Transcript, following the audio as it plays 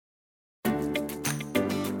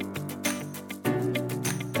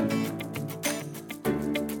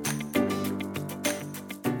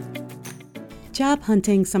Job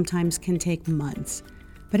hunting sometimes can take months,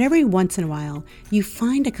 but every once in a while, you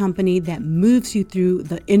find a company that moves you through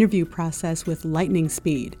the interview process with lightning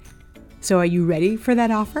speed. So are you ready for that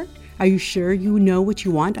offer? Are you sure you know what you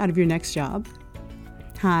want out of your next job?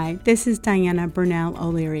 Hi, this is Diana Burnell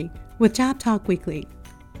O'Leary with Job Talk Weekly.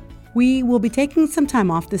 We will be taking some time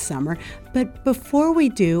off this summer, but before we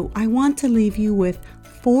do, I want to leave you with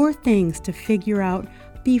 4 things to figure out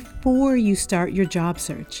before you start your job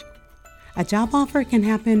search. A job offer can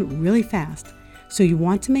happen really fast, so you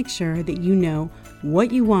want to make sure that you know what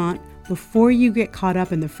you want before you get caught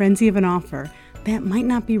up in the frenzy of an offer that might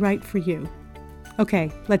not be right for you.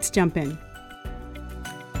 Okay, let's jump in.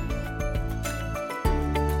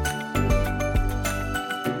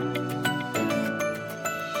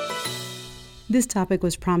 This topic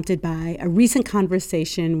was prompted by a recent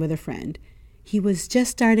conversation with a friend. He was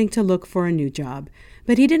just starting to look for a new job,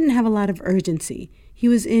 but he didn't have a lot of urgency. He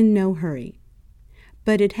was in no hurry.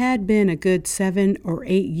 But it had been a good 7 or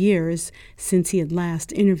 8 years since he had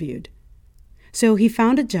last interviewed. So he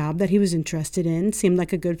found a job that he was interested in, seemed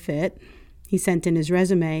like a good fit. He sent in his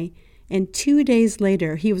resume, and 2 days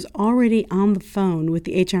later, he was already on the phone with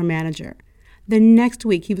the HR manager. The next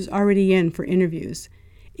week, he was already in for interviews.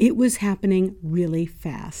 It was happening really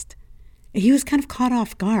fast. He was kind of caught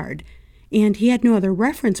off guard, and he had no other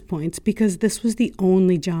reference points because this was the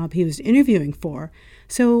only job he was interviewing for.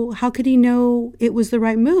 So how could he know it was the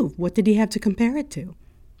right move? What did he have to compare it to?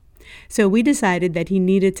 So we decided that he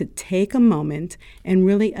needed to take a moment and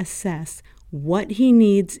really assess what he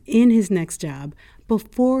needs in his next job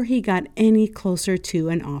before he got any closer to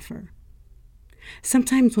an offer.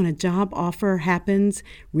 Sometimes when a job offer happens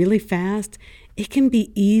really fast, it can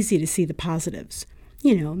be easy to see the positives.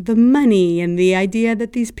 The money and the idea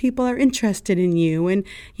that these people are interested in you and,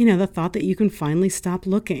 the thought that you can finally stop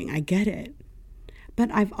looking. I get it. But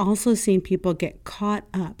I've also seen people get caught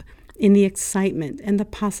up in the excitement and the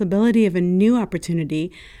possibility of a new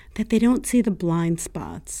opportunity that they don't see the blind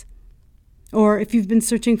spots. Or if you've been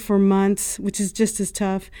searching for months, which is just as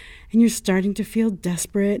tough, and you're starting to feel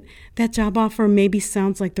desperate, that job offer maybe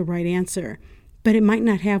sounds like the right answer, but it might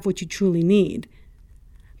not have what you truly need.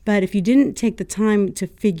 But if you didn't take the time to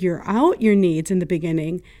figure out your needs in the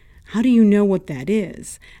beginning, how do you know what that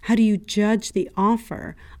is? How do you judge the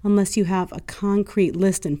offer unless you have a concrete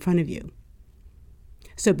list in front of you?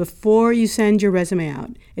 So before you send your resume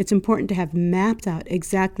out, it's important to have mapped out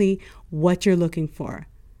exactly what you're looking for.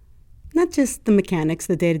 Not just the mechanics,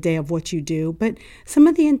 the day-to-day of what you do, but some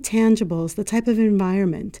of the intangibles, the type of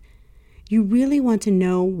environment. You really want to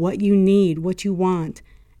know what you need, what you want,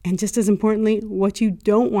 and just as importantly, what you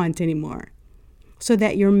don't want anymore, so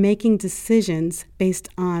that you're making decisions based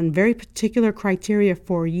on very particular criteria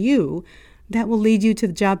for you that will lead you to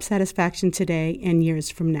the job satisfaction today and years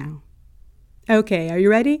from now. Okay, are you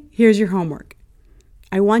ready? Here's your homework.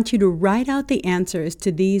 I want you to write out the answers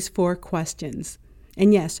to these 4 questions.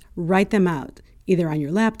 And yes, write them out, either on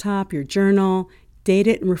your laptop, your journal, date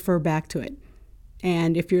it, and refer back to it.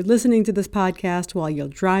 And if you're listening to this podcast while you're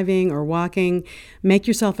driving or walking, make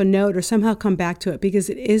yourself a note or somehow come back to it, because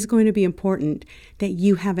it is going to be important that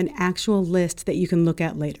you have an actual list that you can look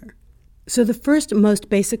at later. So the first most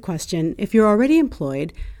basic question, if you're already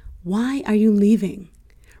employed, why are you leaving?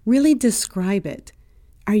 Really describe it.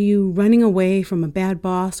 Are you running away from a bad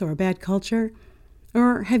boss or a bad culture?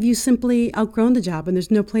 Or have you simply outgrown the job and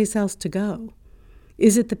there's no place else to go?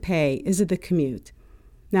 Is it the pay? Is it the commute?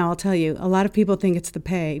 Now, I'll tell you, a lot of people think it's the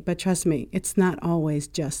pay, but trust me, it's not always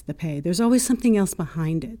just the pay. There's always something else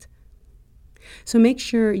behind it. So make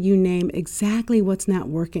sure you name exactly what's not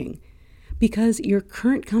working, because your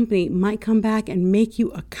current company might come back and make you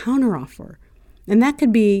a counteroffer. And that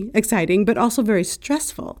could be exciting, but also very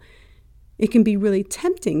stressful. It can be really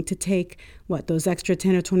tempting to take, those extra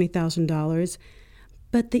 $10,000 or $20,000,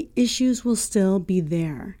 but the issues will still be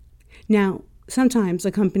there. Now, sometimes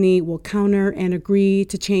a company will counter and agree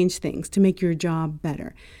to change things to make your job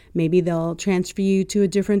better. Maybe they'll transfer you to a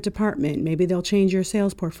different department. Maybe they'll change your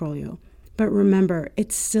sales portfolio. But remember,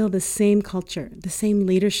 it's still the same culture, the same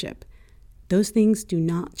leadership. Those things do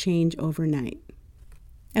not change overnight.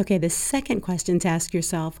 Okay, the second question to ask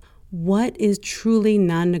yourself, what is truly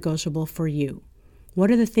non-negotiable for you? What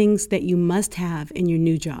are the things that you must have in your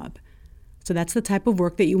new job? So that's the type of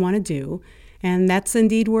work that you want to do, and that's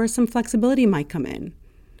indeed where some flexibility might come in.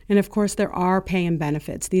 And of course, there are pay and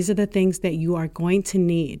benefits. These are the things that you are going to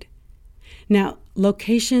need. Now,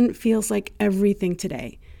 location feels like everything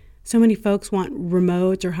today. So many folks want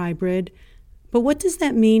remote or hybrid, but what does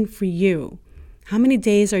that mean for you? How many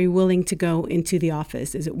days are you willing to go into the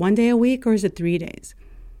office? Is it 1 day a week or is it 3 days?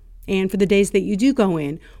 And for the days that you do go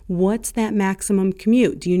in, what's that maximum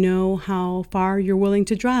commute? Do you know how far you're willing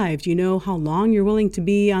to drive? Do you know how long you're willing to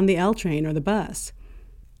be on the L train or the bus?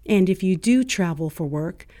 And if you do travel for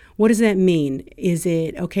work, what does that mean? Is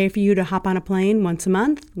it okay for you to hop on a plane once a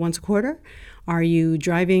month, once a quarter? Are you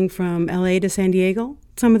driving from LA to San Diego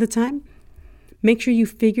some of the time? Make sure you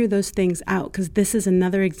figure those things out, because this is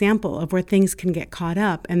another example of where things can get caught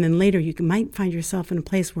up, and then later you might find yourself in a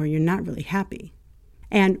place where you're not really happy.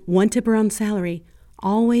 And one tip around salary,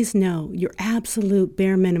 always know your absolute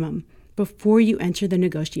bare minimum before you enter the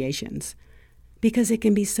negotiations, because it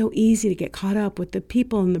can be so easy to get caught up with the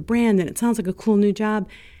people and the brand, and it sounds like a cool new job,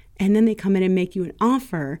 and then they come in and make you an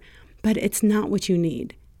offer, but it's not what you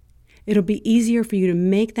need. It'll be easier for you to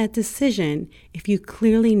make that decision if you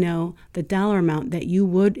clearly know the dollar amount that you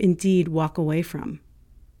would indeed walk away from.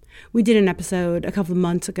 We did an episode a couple of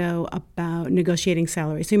months ago about negotiating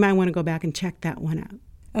salary, so you might want to go back and check that one out.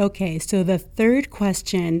 Okay, so the third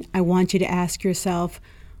question I want you to ask yourself,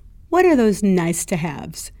 what are those nice to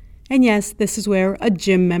haves? And yes, this is where a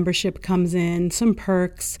gym membership comes in, some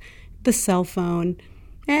perks, the cell phone.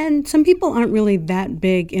 And some people aren't really that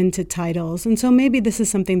big into titles, and so maybe this is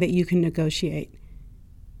something that you can negotiate.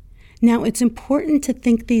 Now, it's important to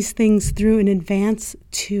think these things through in advance,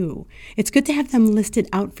 too. It's good to have them listed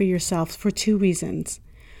out for yourself for two reasons.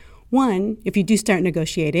 One, if you do start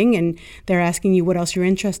negotiating and they're asking you what else you're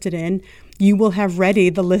interested in, you will have ready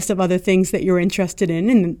the list of other things that you're interested in,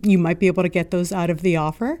 and you might be able to get those out of the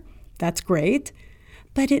offer. That's great.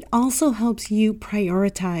 But it also helps you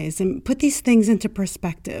prioritize and put these things into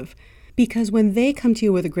perspective, because when they come to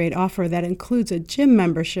you with a great offer that includes a gym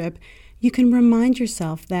membership, you can remind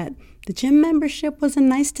yourself that the gym membership was a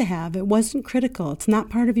nice to have. It wasn't critical. It's not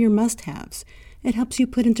part of your must-haves. It helps you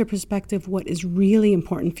put into perspective what is really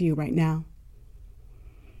important for you right now.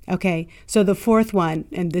 Okay, so the fourth one,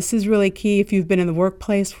 and this is really key if you've been in the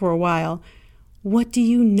workplace for a while, what do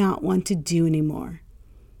you not want to do anymore?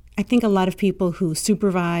 I think a lot of people who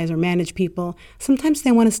supervise or manage people, sometimes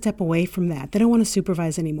they want to step away from that. They don't want to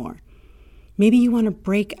supervise anymore. Maybe you want to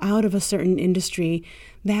break out of a certain industry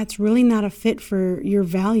that's really not a fit for your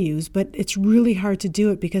values, but it's really hard to do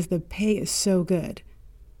it because the pay is so good.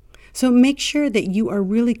 So make sure that you are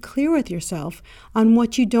really clear with yourself on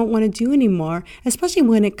what you don't want to do anymore, especially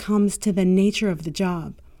when it comes to the nature of the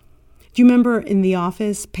job. Do you remember in The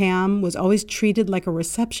Office, Pam was always treated like a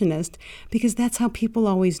receptionist because that's how people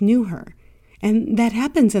always knew her. And that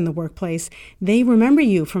happens in the workplace. They remember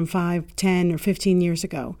you from 5, 10, or 15 years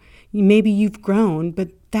ago. Maybe you've grown, but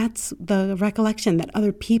that's the recollection that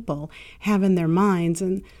other people have in their minds,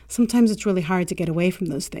 and sometimes it's really hard to get away from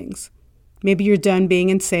those things. Maybe you're done being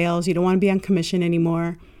in sales, you don't want to be on commission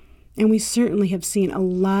anymore. And we certainly have seen a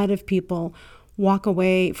lot of people walk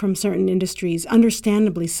away from certain industries,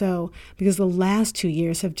 understandably so, because the last 2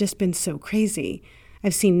 years have just been so crazy.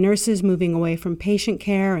 I've seen nurses moving away from patient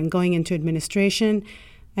care and going into administration.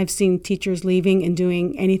 I've seen teachers leaving and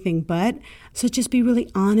doing anything but. So just be really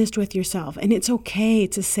honest with yourself. And it's okay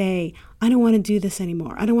to say, I don't want to do this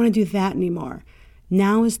anymore. I don't want to do that anymore.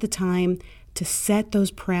 Now is the time to set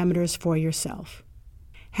those parameters for yourself.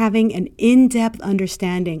 Having an in-depth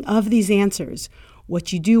understanding of these answers,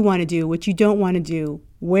 what you do want to do, what you don't want to do,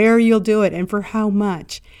 where you'll do it, and for how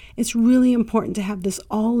much. It's really important to have this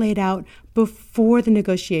all laid out before the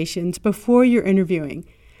negotiations, before you're interviewing.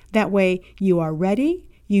 That way you are ready,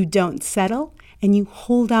 you don't settle, and you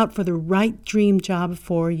hold out for the right dream job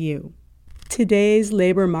for you. Today's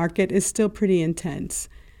labor market is still pretty intense.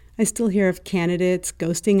 I still hear of candidates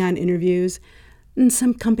ghosting on interviews, and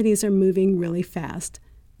some companies are moving really fast.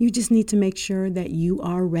 You just need to make sure that you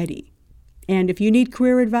are ready. And if you need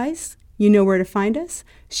career advice, you know where to find us.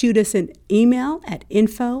 Shoot us an email at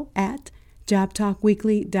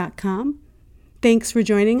info@jobtalkweekly.com. Thanks for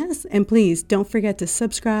joining us, and please don't forget to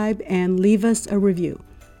subscribe and leave us a review.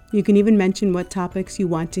 You can even mention what topics you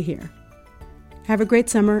want to hear. Have a great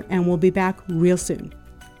summer, and we'll be back real soon.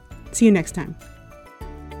 See you next time.